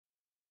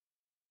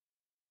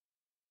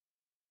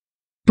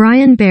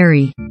Brian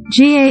Barry.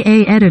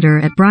 GAA editor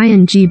at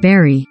Brian G.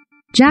 Barry.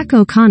 Jack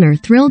O'Connor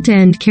thrilled to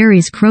end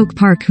Kerry's Croke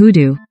Park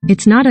hoodoo.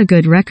 It's not a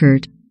good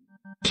record.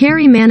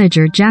 Kerry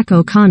manager Jack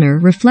O'Connor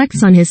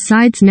reflects on his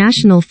side's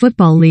National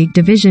Football League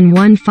Division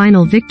 1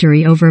 final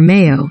victory over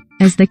Mayo,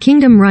 as the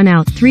Kingdom run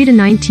out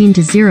 3-19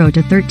 to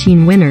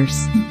 0-13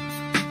 winners.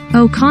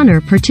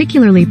 O'Connor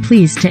particularly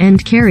pleased to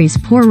end Kerry's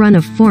poor run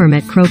of form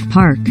at Croke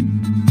Park.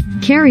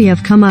 Kerry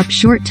have come up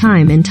short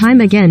time and time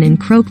again in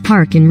Croke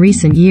Park in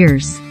recent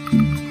years.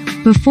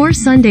 Before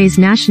Sunday's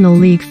National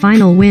League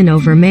final win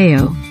over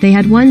Mayo, they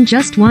had won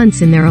just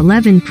once in their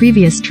 11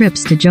 previous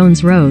trips to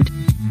Jones Road.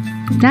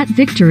 That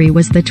victory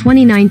was the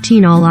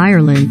 2019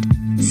 All-Ireland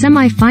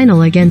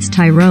semi-final against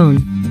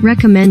Tyrone.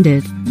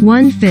 Recommended.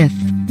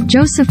 1/5.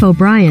 Joseph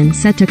O'Brien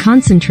set to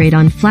concentrate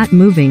on flat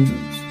moving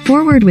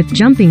forward with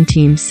jumping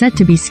teams set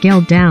to be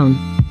scaled down.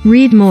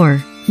 Read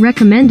more.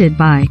 Recommended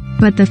by.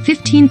 But the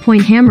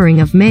 15-point hammering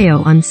of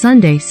Mayo on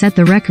Sunday set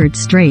the record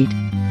straight.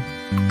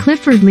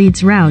 Clifford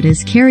leads rout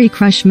as Kerry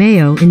crush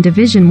Mayo in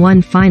Division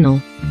 1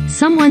 final.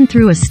 Someone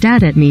threw a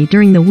stat at me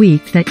during the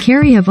week that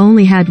Kerry have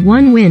only had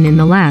one win in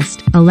the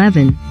last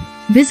 11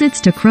 visits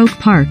to Croke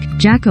Park,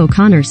 Jack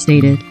O'Connor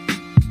stated.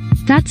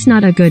 That's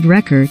not a good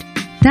record.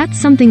 That's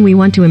something we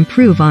want to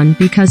improve on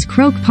because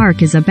Croke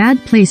Park is a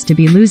bad place to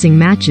be losing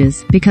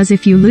matches, because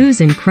if you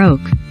lose in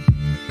Croke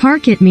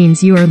Park it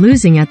means you are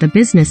losing at the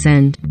business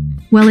end.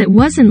 Well, it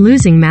wasn't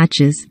losing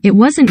matches, it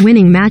wasn't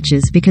winning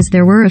matches because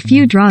there were a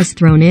few draws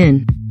thrown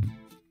in.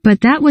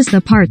 But that was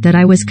the part that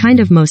I was kind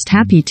of most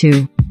happy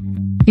to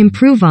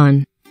improve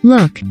on.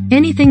 Look,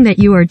 anything that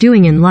you are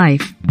doing in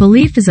life,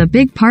 belief is a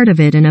big part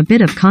of it and a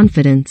bit of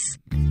confidence.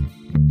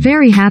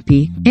 Very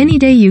happy. Any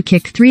day you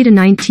kick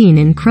 3-19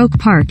 in Croke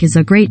Park is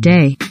a great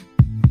day.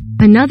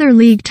 Another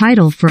league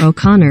title for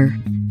O'Connor.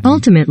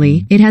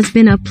 Ultimately, it has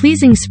been a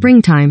pleasing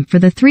springtime for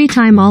the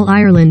three-time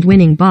All-Ireland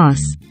winning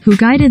boss, who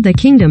guided the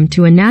Kingdom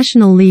to a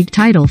National League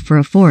title for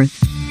a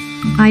fourth.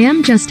 I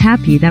am just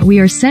happy that we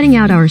are setting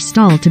out our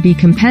stall to be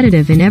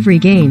competitive in every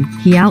game,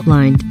 he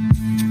outlined.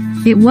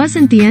 It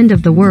wasn't the end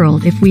of the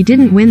world if we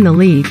didn't win the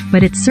league,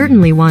 but it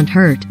certainly won't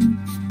hurt.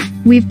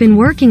 We've been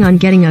working on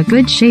getting a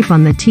good shape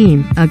on the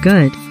team, a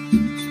good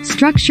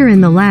structure,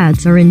 and the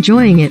lads are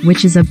enjoying it,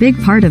 which is a big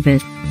part of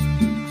it.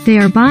 They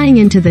are buying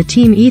into the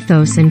team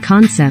ethos and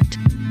concept.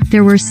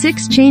 There were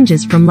 6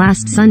 changes from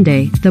last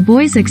Sunday, the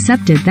boys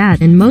accepted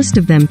that, and most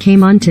of them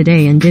came on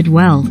today and did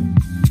well.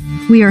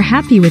 We are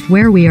happy with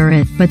where we are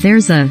at, but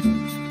there's a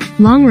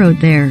long road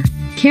there.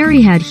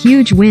 Kerry had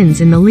huge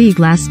wins in the league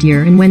last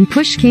year, and when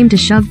push came to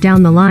shove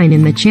down the line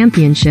in the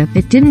championship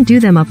it didn't do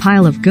them a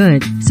pile of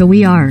good, so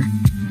we are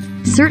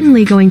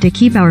certainly going to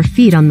keep our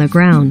feet on the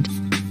ground.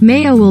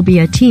 Mayo will be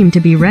a team to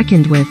be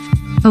reckoned with.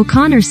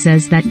 O'Connor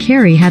says that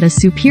Kerry had a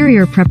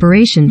superior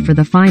preparation for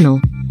the final.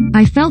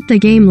 I felt the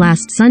game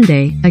last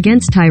Sunday,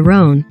 against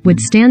Tyrone, would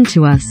stand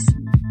to us.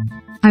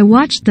 I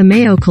watched the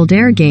Mayo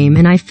Kildare game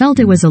and I felt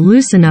it was a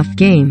loose enough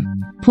game.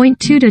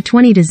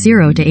 2-20 to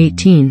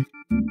 0-18.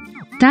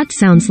 That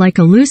sounds like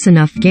a loose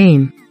enough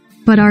game.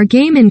 But our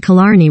game in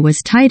Killarney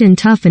was tight and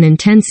tough and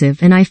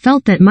intensive, and I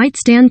felt that might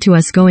stand to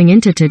us going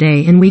into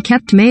today, and we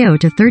kept Mayo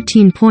to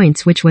 13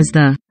 points, which was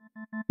the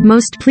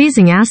most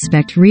pleasing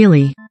aspect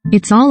really.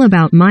 It's all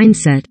about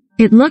mindset.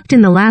 It looked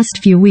in the last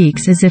few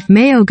weeks as if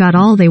Mayo got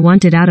all they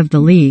wanted out of the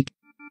league.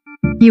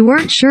 You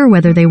weren't sure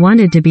whether they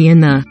wanted to be in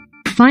the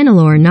final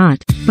or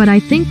not, but I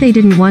think they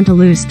didn't want to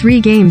lose 3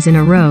 games in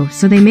a row,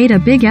 so they made a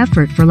big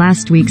effort for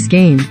last week's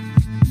game.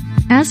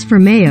 As for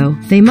Mayo,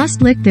 they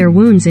must lick their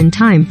wounds in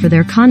time for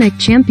their Connacht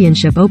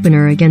Championship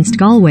opener against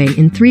Galway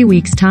in 3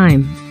 weeks'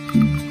 time.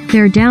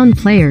 They're down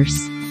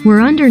players.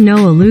 We're under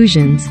no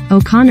illusions,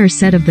 O'Connor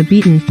said of the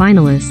beaten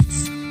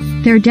finalists.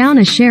 They're down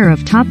a share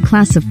of top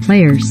class of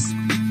players.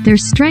 Their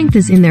strength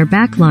is in their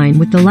backline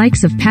with the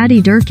likes of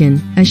Paddy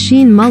Durkin,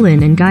 Oisin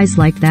Mullen and guys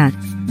like that.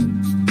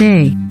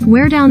 They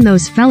wear down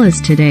those fellas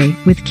today,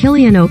 with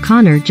Cillian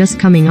O'Connor just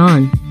coming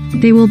on.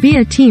 They will be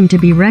a team to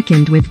be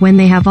reckoned with when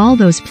they have all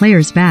those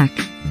players back.